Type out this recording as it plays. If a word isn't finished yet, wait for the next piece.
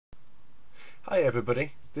Hi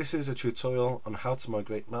everybody, this is a tutorial on how to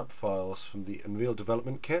migrate map files from the Unreal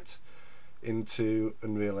Development Kit into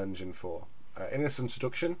Unreal Engine 4. In this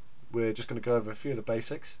introduction we're just going to go over a few of the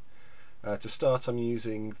basics. To start, I'm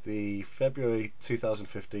using the February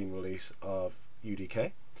 2015 release of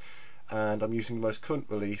UDK, and I'm using the most current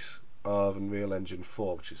release of Unreal Engine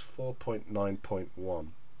 4, which is 4.9.1.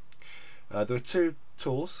 There are two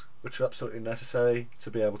tools which are absolutely necessary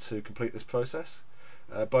to be able to complete this process.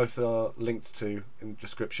 Both are linked to in the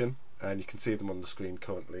description, and you can see them on the screen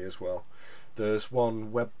currently as well. There's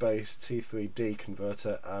one web-based T3D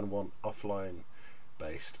converter and one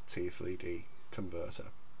offline-based T3D converter.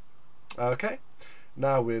 Okay,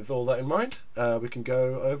 now with all that in mind, we can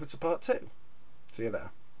go over to part 2. See you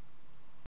there.